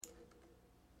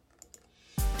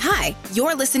Hi,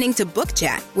 you're listening to Book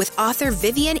Chat with author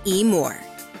Vivian E. Moore.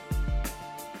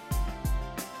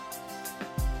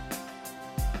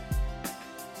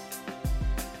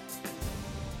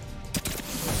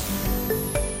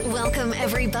 Welcome,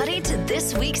 everybody, to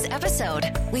this week's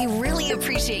episode. We really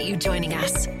appreciate you joining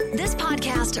us. This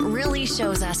podcast really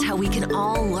shows us how we can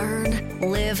all learn,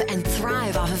 live, and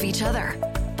thrive off of each other.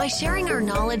 By sharing our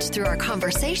knowledge through our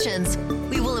conversations,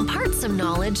 we will impart some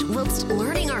knowledge whilst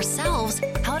learning ourselves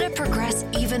how to progress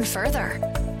even further.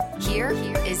 Here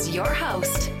is your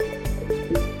host.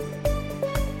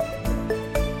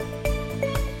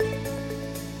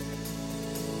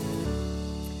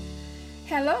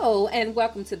 Hello and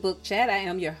welcome to Book Chat. I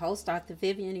am your host, Dr.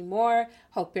 Vivian E. Moore.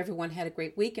 Hope everyone had a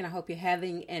great week and I hope you're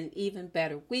having an even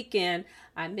better weekend.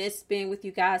 I missed being with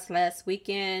you guys last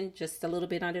weekend, just a little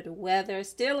bit under the weather,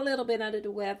 still a little bit under the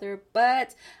weather,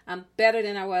 but I'm better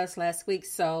than I was last week.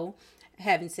 So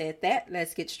having said that,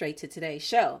 let's get straight to today's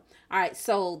show. All right,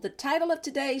 so the title of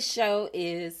today's show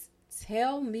is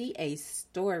Tell Me a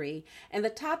Story, and the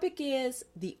topic is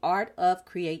the art of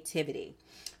creativity.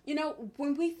 You know,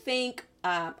 when we think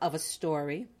of a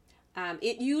story,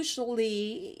 it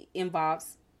usually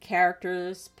involves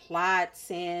characters, plots,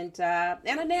 and a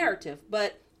narrative.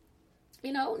 But,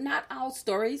 you know, not all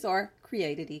stories are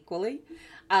created equally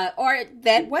or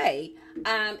that way.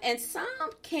 And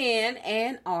some can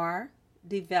and are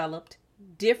developed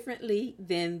differently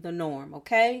than the norm,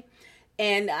 okay?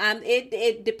 And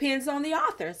it depends on the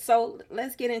author. So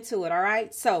let's get into it, all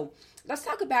right? So let's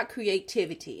talk about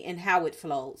creativity and how it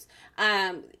flows.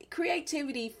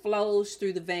 Creativity flows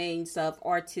through the veins of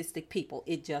artistic people.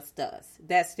 It just does.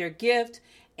 That's their gift.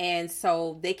 And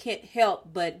so they can't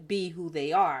help but be who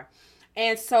they are.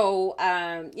 And so,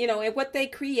 you know, and what they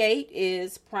create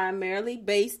is primarily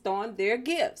based on their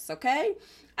gifts. Okay.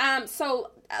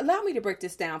 So allow me to break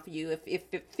this down for you if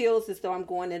it feels as though I'm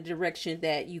going in a direction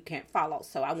that you can't follow.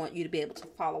 So I want you to be able to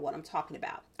follow what I'm talking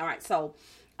about. All right. So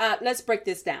let's break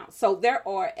this down. So there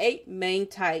are 8 main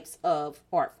types of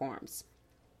art forms.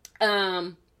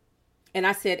 And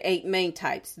I said 8 main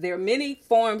types. There are many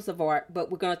forms of art, but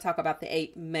we're going to talk about the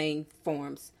 8 main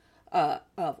forms of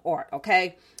art.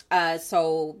 Okay.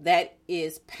 So that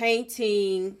is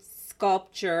painting,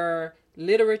 sculpture,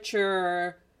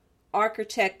 literature,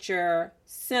 architecture,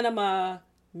 cinema,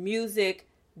 music,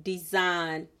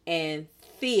 design, and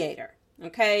theater.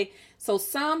 Okay. So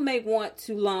some may want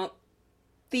to lump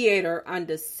theater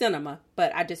under cinema,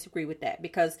 but I disagree with that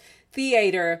because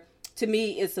theater to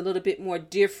me is a little bit more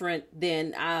different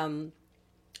than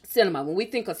cinema. When we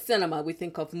think of cinema, we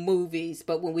think of movies,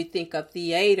 but when we think of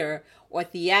theater or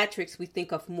theatrics, we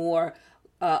think of more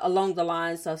along the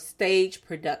lines of stage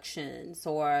productions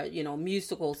or, you know,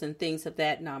 musicals and things of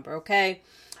that number. Okay.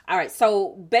 All right.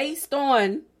 So based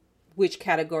on which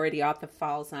category the author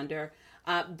falls under,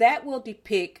 that will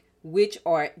depict which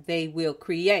art they will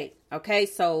create. Okay.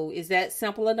 So is that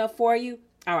simple enough for you?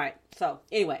 All right. So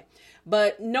anyway,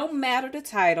 but no matter the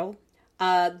title,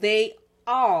 they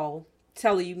all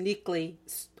tell a uniquely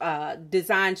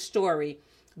designed story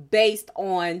based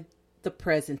on the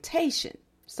presentation.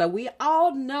 So we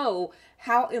all know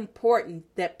how important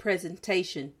that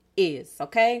presentation is.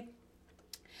 Okay.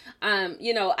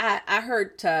 You know, I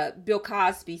heard Bill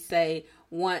Cosby say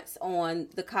once on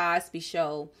the Cosby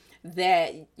Show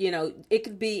that, you know, it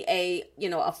could be a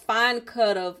fine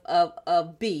cut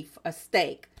of beef, a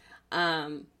steak,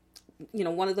 you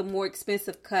know, one of the more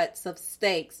expensive cuts of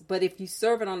steaks. But if you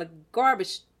serve it on a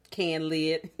garbage can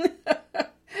lid,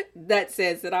 that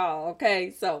says it all.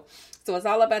 Okay. So it's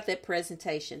all about that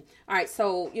presentation. All right.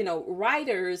 So, you know,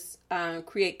 writers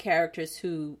create characters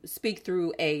who speak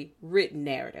through a written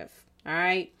narrative. All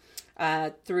right.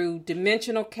 Through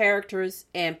dimensional characters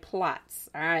and plots.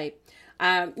 All right.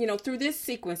 You know, through this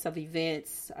sequence of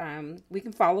events, we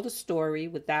can follow the story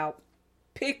without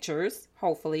pictures,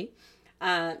 hopefully.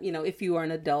 You know, if you are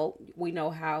an adult, we know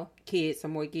how kids are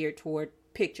more geared toward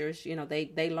pictures. You know,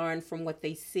 they learn from what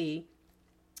they see.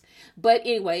 But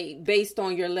anyway, based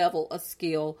on your level of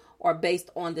skill or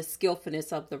based on the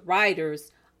skillfulness of the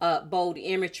writers, bold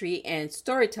imagery and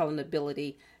storytelling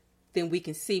ability, then we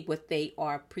can see what they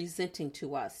are presenting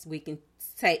to us. We can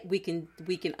say we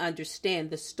can understand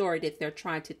the story that they're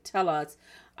trying to tell us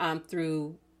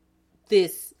through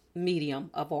this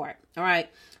medium of art. All right.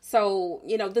 So,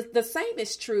 you know, the same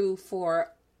is true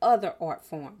for other art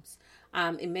forms.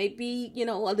 It may be, you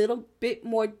know, a little bit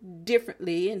more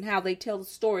differently in how they tell the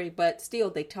story, but still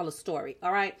they tell a story.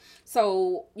 All right.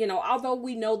 So, you know, although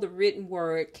we know the written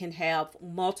word can have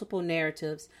multiple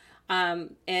narratives,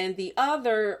 and the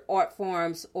other art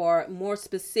forms are more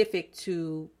specific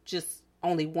to just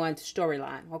only one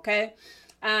storyline. Okay,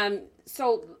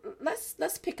 so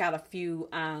let's pick out a few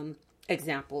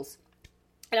examples.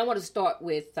 And I want to start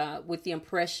with the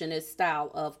Impressionist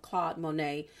style of Claude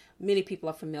Monet. Many people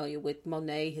are familiar with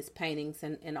Monet, his paintings,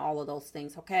 and all of those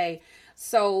things. Okay,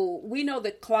 so we know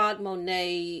that Claude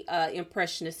Monet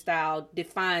Impressionist style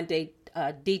defined a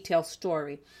detailed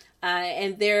story,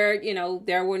 and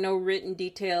there were no written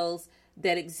details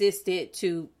that existed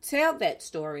to tell that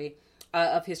story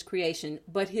of his creation,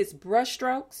 but his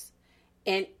brushstrokes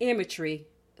and imagery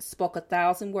spoke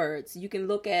 1,000 words. You can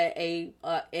look at a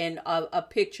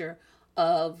picture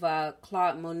of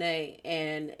Claude Monet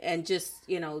and just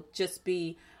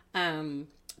be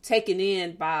taken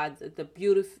in by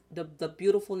the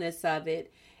beautifulness of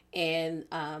it, and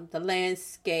the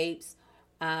landscapes,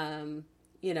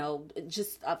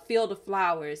 just a field of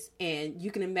flowers, and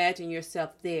you can imagine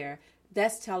yourself there.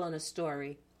 That's telling a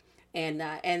story, and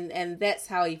that's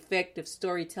how effective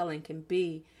storytelling can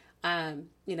be.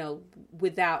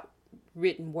 Without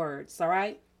written words. All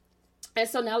right. And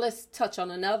so now let's touch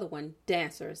on another one,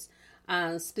 dancers,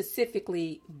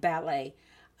 specifically ballet.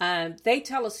 They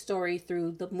tell a story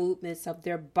through the movements of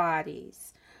their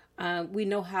bodies. We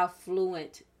know how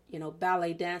fluent,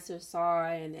 ballet dancers are,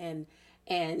 and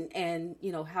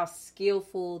how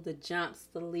skillful the jumps,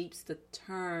 the leaps, the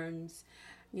turns,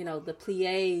 the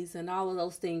plies, and all of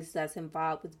those things that's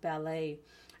involved with ballet.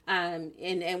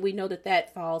 And we know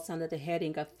that falls under the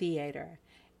heading of theater.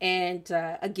 And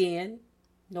again,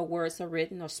 no words are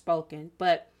written or spoken,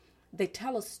 but they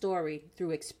tell a story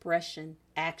through expression,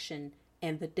 action,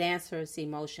 and the dancer's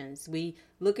emotions. We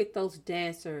look at those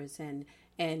dancers and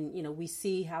we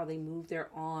see how they move their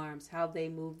arms, how they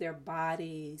move their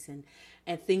bodies, and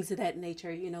things of that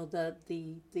nature.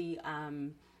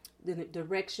 The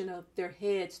direction of their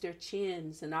heads, their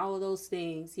chins, and all of those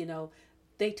things.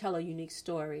 They tell a unique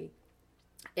story,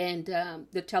 and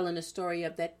they're telling a story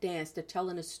of that dance. They're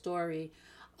telling a story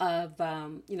of,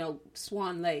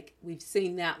 Swan Lake. We've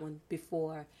seen that one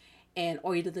before,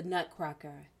 or either the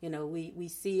Nutcracker. We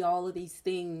see all of these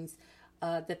things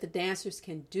that the dancers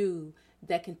can do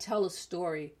that can tell a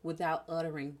story without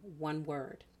uttering one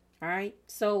word. All right,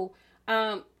 so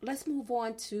let's move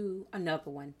on to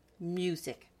another one,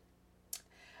 music.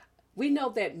 We know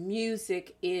that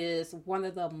music is one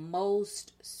of the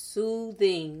most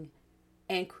soothing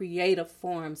and creative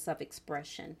forms of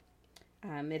expression.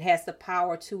 It has the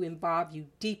power to involve you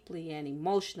deeply and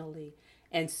emotionally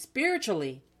and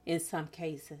spiritually in some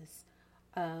cases.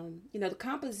 The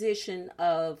composition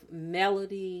of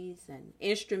melodies and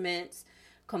instruments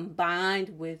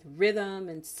combined with rhythm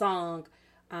and song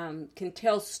can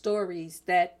tell stories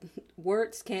that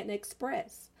words can't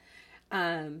express.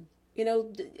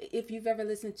 If you've ever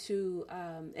listened to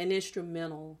an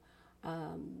instrumental,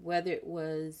 whether it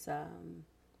was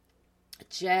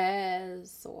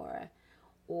jazz or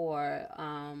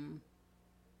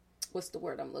what's the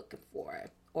word I'm looking for,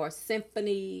 or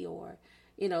symphony, or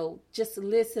just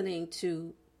listening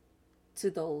to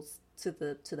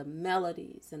the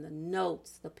melodies and the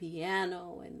notes, the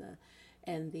piano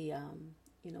and the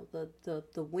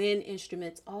wind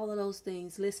instruments, all of those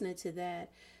things, listening to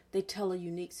that, they tell a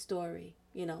unique story.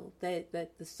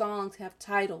 That the songs have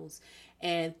titles,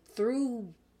 and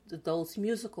through those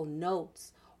musical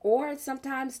notes, or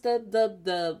sometimes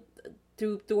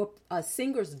through a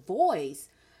singer's voice,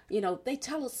 they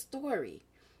tell a story.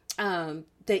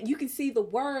 That you can see the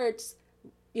words,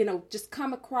 just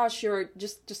come across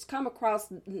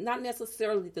not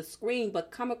necessarily the screen, but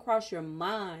come across your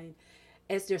mind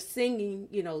as they're singing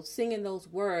those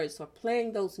words or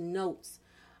playing those notes.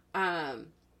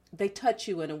 They touch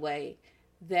you in a way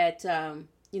that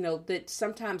that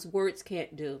sometimes words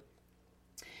can't do.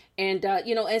 And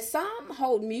and some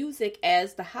hold music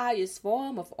as the highest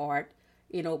form of art,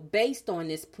 based on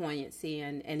this poignancy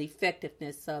and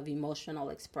effectiveness of emotional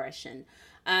expression.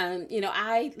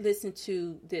 I listened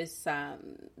to this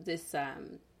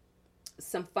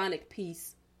symphonic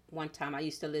piece one time. I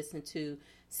used to listen to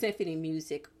symphony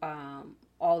music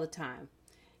all the time,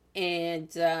 and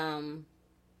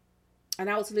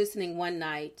I was listening one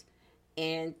night,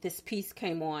 and this piece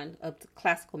came on of the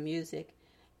classical music,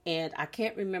 and I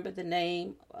can't remember the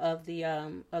name of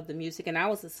the music, and I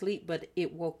was asleep, but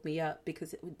it woke me up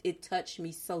because it touched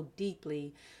me so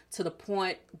deeply to the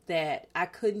point that I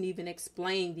couldn't even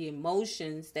explain the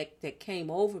emotions that came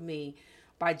over me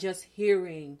by just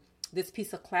hearing this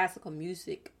piece of classical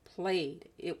music played.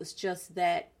 It was just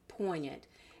that poignant.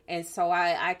 And so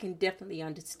I can definitely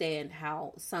understand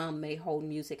how some may hold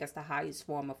music as the highest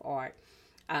form of art.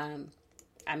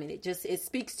 It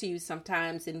speaks to you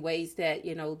sometimes in ways that,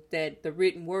 that the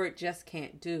written word just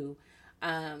can't do.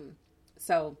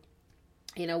 So,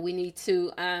 we need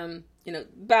to,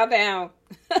 bow down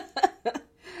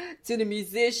to the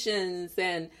musicians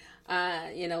and,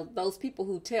 those people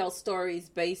who tell stories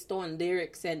based on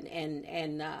lyrics and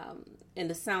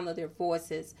the sound of their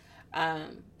voices.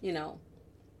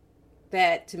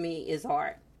 That to me is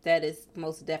art. That is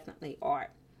most definitely art.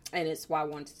 And it's why I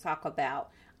wanted to talk about,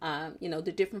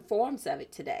 the different forms of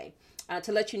it today.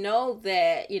 To let you know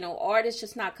that, art is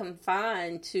just not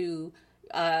confined to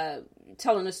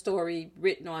telling a story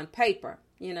written on paper.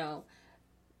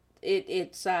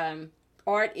 It's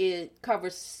art. It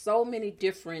covers so many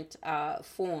different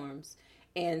forms.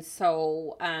 And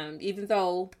so even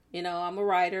though, I'm a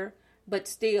writer, but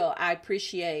still I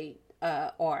appreciate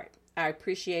art. I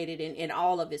appreciate it in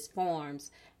all of its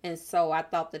forms. And so I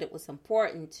thought that it was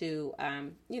important to,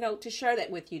 to share that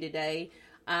with you today,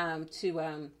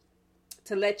 to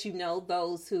let you know,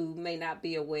 those who may not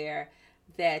be aware,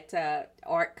 that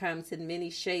art comes in many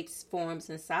shapes, forms,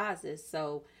 and sizes.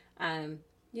 So,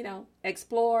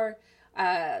 explore,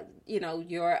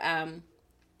 your,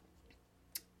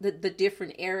 the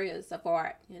different areas of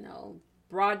art,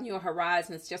 broaden your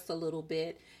horizons just a little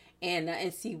bit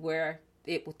and see where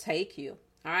it will take you.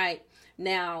 All right.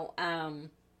 Now,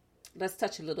 let's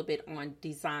touch a little bit on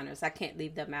designers. I can't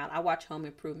leave them out. I watch home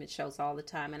improvement shows all the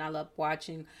time, and I love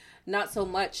watching not so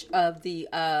much of the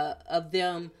of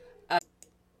them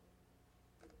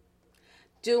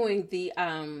doing the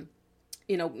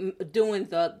doing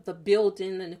the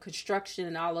building and the construction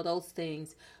and all of those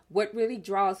things. What really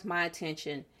draws my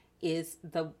attention is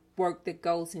the work that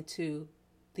goes into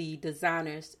the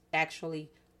designers actually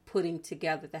putting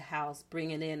together the house,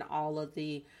 bringing in all of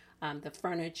the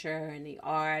furniture and the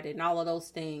art and all of those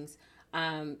things.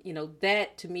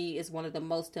 That to me is one of the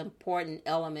most important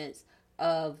elements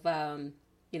of, of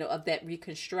that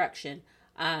reconstruction.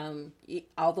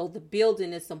 Although the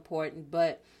building is important,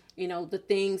 but, the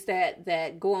things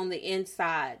that go on the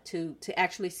inside to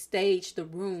actually stage the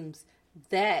rooms,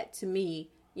 that to me,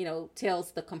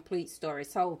 tells the complete story.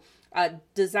 So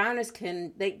designers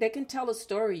can tell a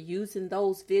story using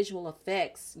those visual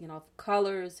effects,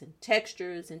 colors and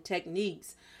textures and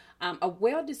techniques. A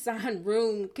well-designed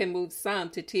room can move some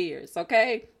to tears.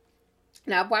 Okay.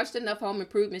 Now, I've watched enough home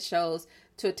improvement shows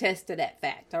to attest to that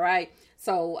fact. All right.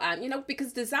 So,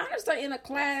 because designers are in a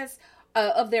class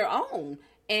of their own,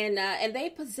 and they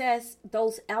possess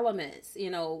those elements,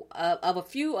 of a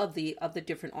few of the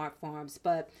different art forms,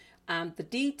 but the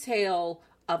detail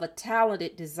of a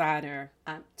talented designer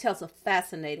tells a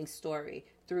fascinating story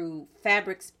through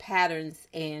fabrics, patterns,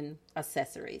 and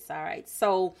accessories. All right.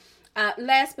 So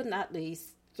last but not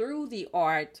least, through the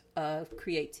art of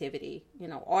creativity,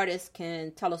 artists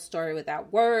can tell a story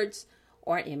without words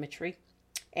or imagery.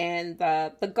 And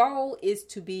the goal is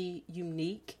to be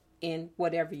unique in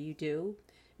whatever you do,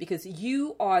 because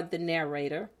you are the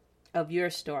narrator of your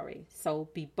story. So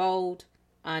be bold,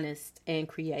 honest, and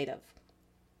creative.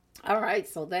 All right,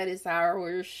 so that is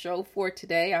our show for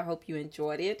today. I hope you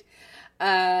enjoyed it.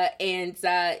 And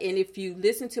if you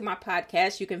listen to my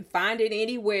podcast, you can find it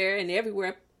anywhere and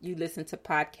everywhere you listen to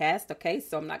podcasts. Okay,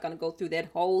 so I'm not going to go through that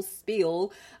whole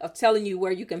spiel of telling you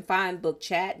where you can find Book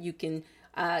Chat. You can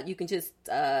just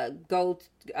go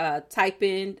type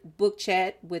in Book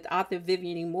Chat with author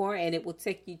Vivian E. Moore, and it will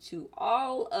take you to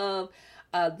all of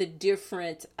the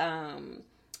different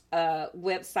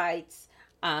websites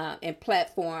and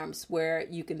platforms where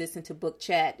you can listen to Book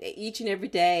Chat each and every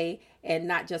day, and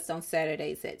not just on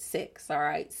Saturdays at 6. All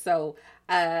right. So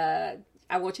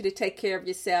I want you to take care of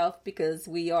yourself, because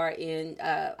we are in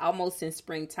almost in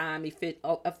springtime.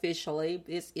 Officially,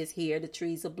 this is here. The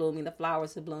trees are blooming. The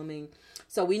flowers are blooming.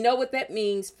 So we know what that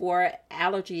means for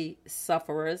allergy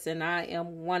sufferers. And I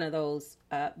am one of those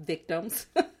victims.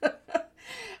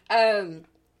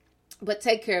 But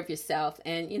take care of yourself,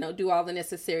 and, do all the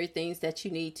necessary things that you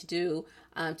need to do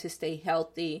to stay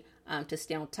healthy, to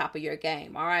stay on top of your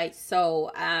game. All right.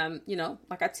 So,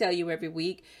 like I tell you every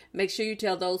week, make sure you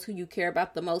tell those who you care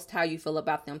about the most how you feel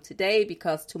about them today,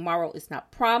 because tomorrow is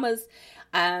not promised.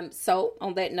 So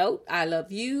on that note, I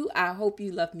love you. I hope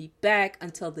you love me back.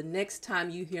 Until the next time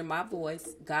you hear my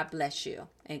voice, God bless you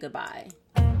and goodbye.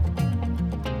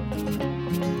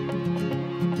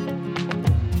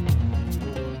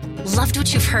 Loved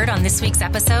what you've heard on this week's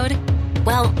episode?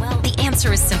 Well, the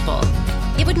answer is simple.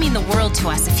 It would mean the world to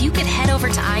us if you could head over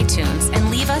to iTunes and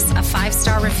leave us a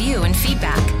 5-star review and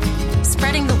feedback.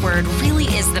 Spreading the word really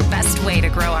is the best way to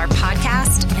grow our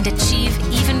podcast and achieve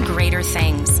even greater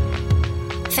things.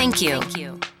 Thank you.